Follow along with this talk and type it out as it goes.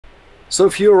So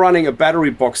if you're running a battery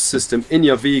box system in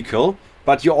your vehicle,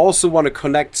 but you also want to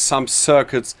connect some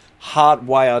circuits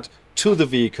hardwired to the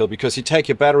vehicle, because you take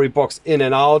your battery box in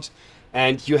and out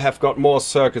and you have got more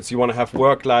circuits. You want to have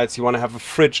work lights, you want to have a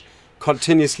fridge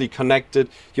continuously connected.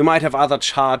 You might have other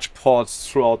charge ports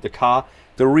throughout the car.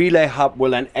 The Relay Hub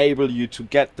will enable you to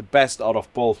get the best out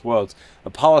of both worlds. A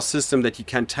power system that you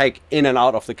can take in and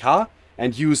out of the car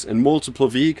and use in multiple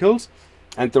vehicles.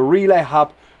 And the Relay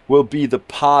Hub will be the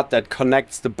part that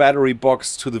connects the battery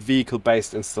box to the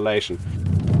vehicle-based installation.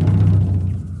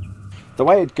 The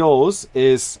way it goes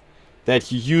is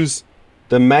that you use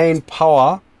the main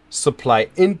power supply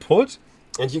input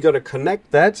and you're going to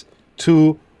connect that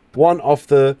to one of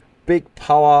the big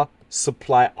power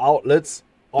supply outlets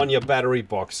on your battery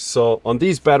box. So on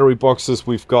these battery boxes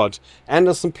we've got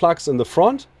Anderson plugs in the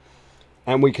front,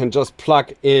 and we can just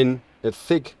plug in a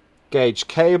thick gauge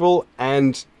cable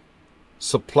and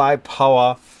supply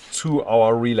power to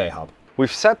our Relay Hub.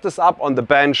 We've set this up on the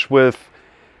bench with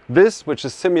this, which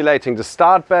is simulating the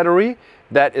start battery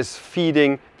that is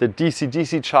feeding the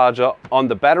DC-DC charger on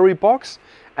the battery box.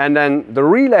 And then the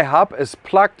Relay Hub is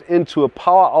plugged into a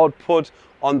power output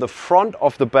on the front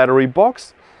of the battery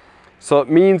box. So it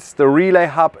means the Relay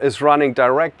Hub is running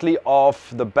directly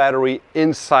off the battery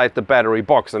inside the battery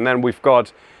box. And then we've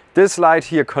got this light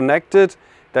here connected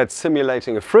that's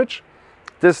simulating a fridge.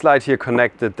 This light here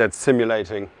connected that's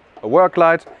simulating a work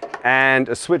light, and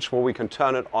a switch where we can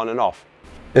turn it on and off.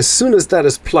 As soon as that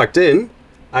is plugged in,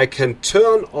 I can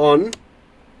turn on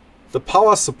the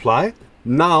power supply.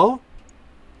 Now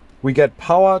we get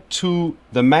power to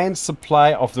the main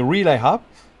supply of the Relay Hub,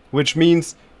 which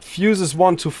means fuses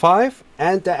 1 to 5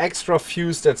 and the extra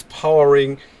fuse that's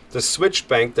powering the switch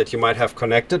bank that you might have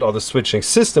connected, or the switching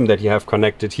system that you have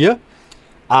connected here,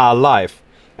 are live.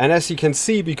 And as you can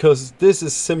see, because this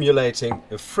is simulating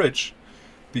a fridge,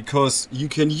 because you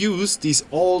can use these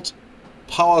old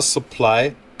power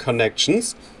supply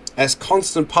connections as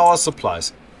constant power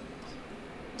supplies.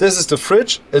 This is the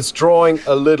fridge. It's drawing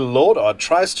a little load, or it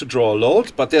tries to draw a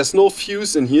load, but there's no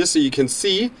fuse in here, so you can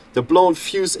see the blown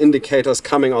fuse indicators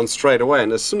coming on straight away.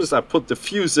 And as soon as I put the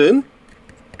fuse in,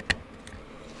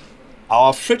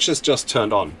 our fridge is just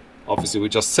turned on. Obviously we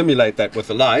just simulate that with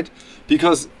the light,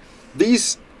 because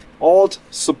these old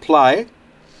supply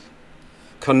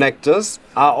connectors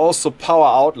are also power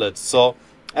outlets. So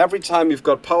every time you've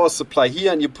got power supply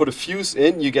here and you put a fuse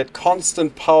in, you get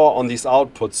constant power on these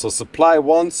outputs. So supply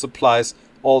 1 supplies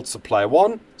old supply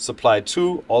 1, supply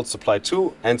 2, old supply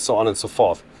 2, and so on and so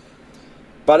forth.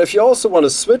 But if you also want to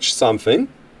switch something,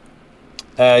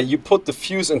 you put the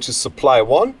fuse into supply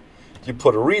 1, you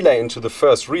put a relay into the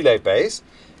first relay base,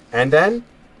 and then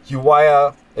you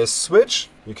wire a switch.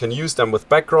 You can use them with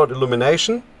background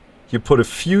illumination. You put a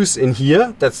fuse in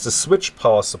here, that's the switch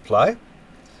power supply.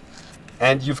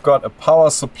 And you've got a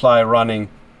power supply running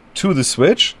to the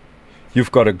switch.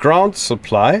 You've got a ground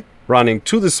supply running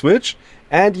to the switch.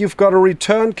 And you've got a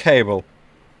return cable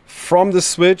from the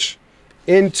switch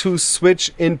into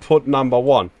switch input number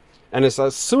 1. And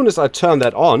as soon as I turn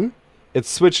that on, it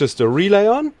switches the relay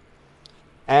on.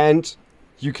 And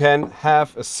you can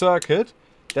have a circuit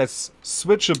that's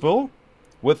switchable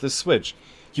with the switch.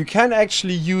 You can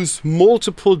actually use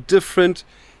multiple different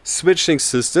switching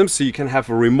systems, so you can have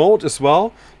a remote as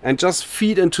well and just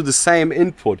feed into the same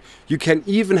input. You can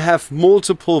even have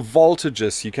multiple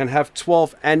voltages. You can have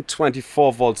 12 and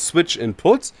 24 volt switch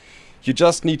inputs. You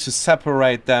just need to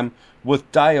separate them with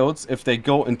diodes if they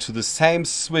go into the same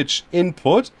switch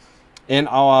input. In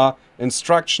our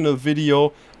instructional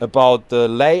video about the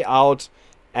layout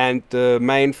and the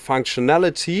main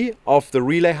functionality of the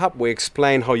Relay Hub, we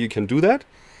explain how you can do that.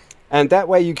 And that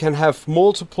way you can have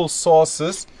multiple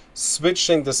sources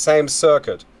switching the same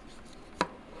circuit.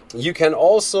 You can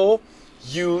also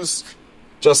use,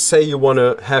 just say you want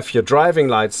to have your driving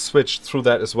lights switched through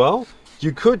that as well.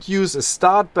 You could use a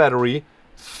start battery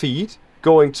feed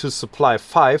going to supply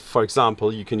 5, for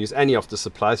example. You can use any of the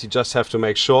supplies. You just have to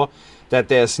make sure that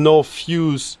there's no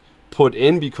fuse put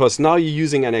in, because now you're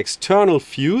using an external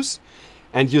fuse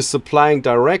and you're supplying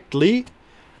directly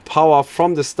power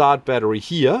from the start battery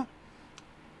here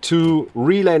to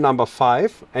relay number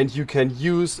 5, and you can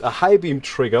use a high beam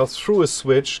trigger through a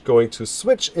switch going to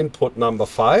switch input number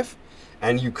 5,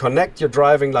 and you connect your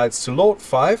driving lights to load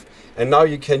 5, and now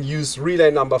you can use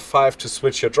relay number 5 to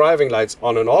switch your driving lights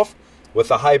on and off with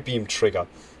a high beam trigger.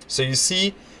 So you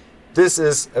see, this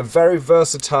is a very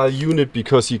versatile unit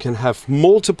because you can have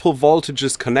multiple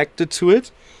voltages connected to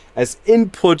it. As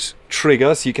input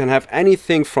triggers, you can have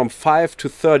anything from 5 to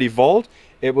 30 volt.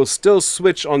 it will still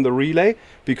switch on the relay,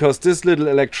 because this little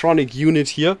electronic unit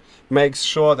here makes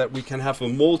sure that we can have a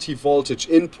multi-voltage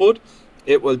input.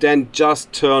 It will then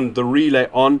just turn the relay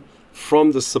on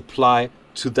from the supply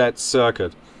to that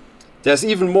circuit. There's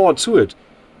even more to it.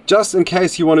 Just in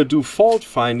case you want to do fault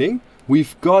finding,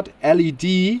 we've got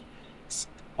LEDs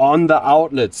on the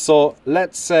outlet. So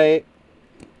let's say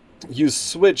you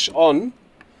switch on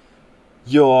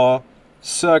your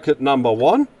circuit number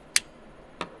 1,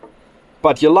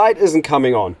 but your light isn't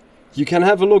coming on. You can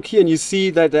have a look here and you see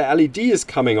that the LED is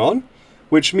coming on,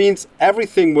 which means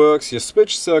everything works, your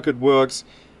switch circuit works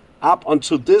up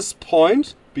until this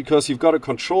point, because you've got a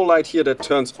control light here that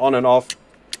turns on and off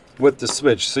with the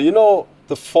switch. So you know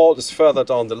the fault is further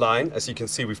down the line. As you can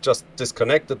see, we've just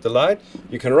disconnected the light.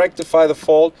 You can rectify the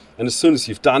fault, and as soon as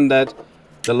you've done that,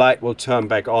 the light will turn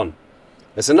back on.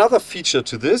 There's another feature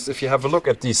to this. If you have a look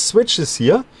at these switches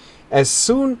here, as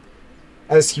soon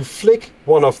as you flick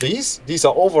one of these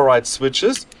are override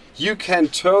switches, you can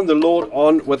turn the load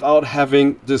on without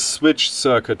having the switch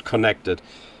circuit connected.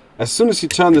 As soon as you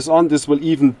turn this on, this will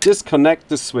even disconnect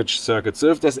the switch circuit. So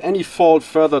if there's any fault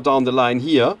further down the line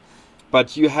here,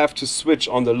 but you have to switch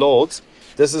on the loads,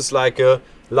 this is like a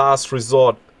last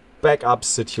resort backup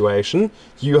situation.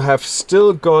 You have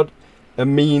still got a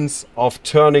means of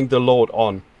turning the load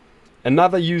on.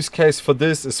 Another use case for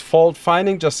this is fault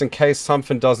finding, just in case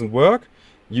something doesn't work.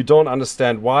 You don't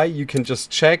understand why, you can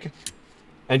just check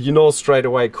and you know straight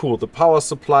away, cool, the power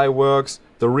supply works,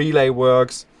 the relay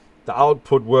works, the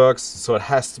output works, so it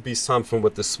has to be something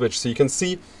with the switch. So you can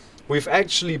see we've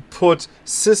actually put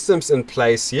systems in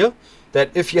place here that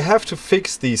if you have to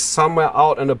fix these somewhere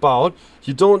out and about,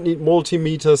 you don't need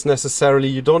multimeters necessarily,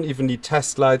 you don't even need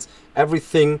test lights.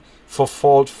 Everything for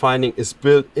fault finding is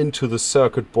built into the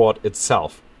circuit board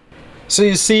itself. So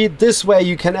you see, this way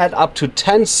you can add up to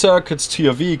 10 circuits to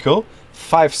your vehicle,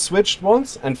 5 switched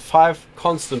ones and 5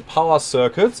 constant power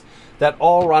circuits that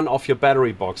all run off your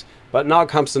battery box. But now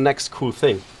comes the next cool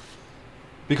thing.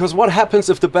 Because what happens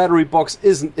if the battery box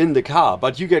isn't in the car,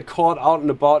 but you get caught out and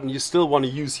about and you still want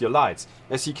to use your lights?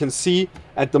 As you can see,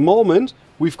 at the moment,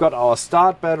 we've got our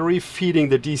start battery feeding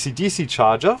the DC-DC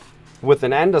charger with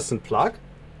an Anderson plug.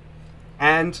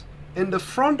 And in the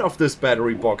front of this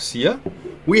battery box here,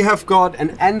 we have got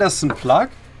an Anderson plug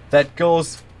that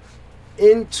goes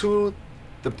into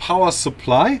the power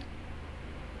supply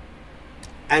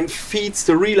and feeds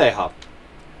the relay hub.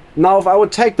 Now, if I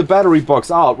would take the battery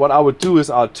box out, what I would do is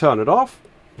I'll turn it off.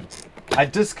 I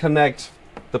disconnect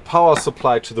the power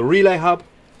supply to the relay hub.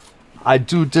 I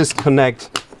do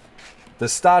disconnect the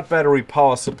start battery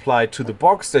power supply to the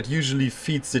box that usually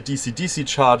feeds the DC-DC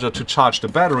charger to charge the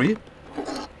battery.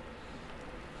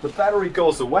 The battery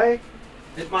goes away.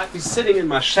 It might be sitting in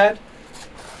my shed.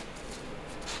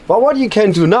 But what you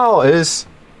can do now is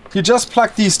you just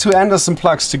plug these 2 Anderson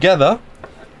plugs together,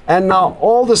 and now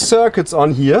all the circuits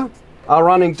on here are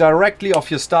running directly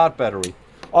off your start battery.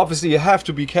 Obviously you have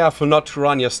to be careful not to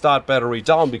run your start battery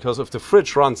down, because if the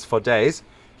fridge runs for days,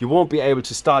 you won't be able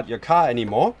to start your car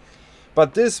anymore.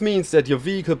 But this means that your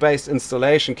vehicle-based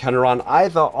installation can run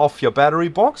either off your battery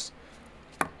box,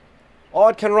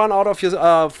 or it can run out of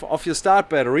your start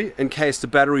battery in case the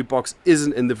battery box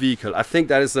isn't in the vehicle. I think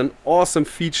that is an awesome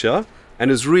feature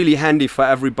and is really handy for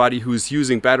everybody who's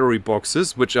using battery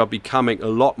boxes, which are becoming a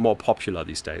lot more popular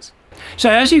these days. So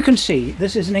as you can see,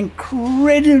 this is an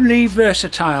incredibly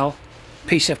versatile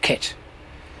piece of kit.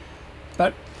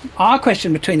 But our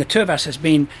question between the two of us has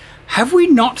been, have we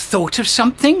not thought of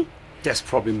something? There's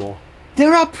probably more.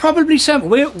 There are probably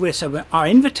some. So our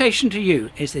invitation to you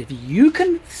is that if you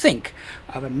can think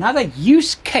of another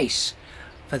use case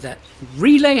for that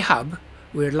relay hub,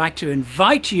 we would like to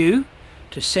invite you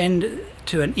to send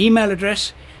to an email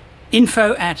address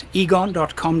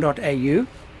info@egon.com.au.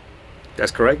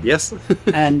 That's correct, yes.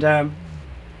 And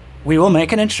we will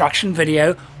make an instruction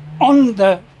video on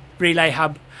the relay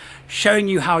hub showing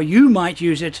you how you might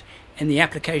use it in the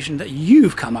application that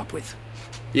you've come up with.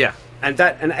 Yeah. And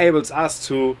that enables us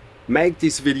to make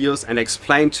these videos and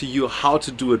explain to you how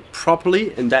to do it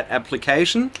properly in that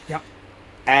application. Yeah.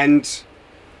 And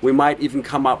we might even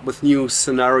come up with new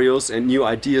scenarios and new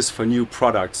ideas for new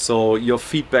products. So your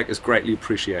feedback is greatly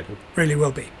appreciated. Really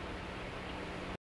will be.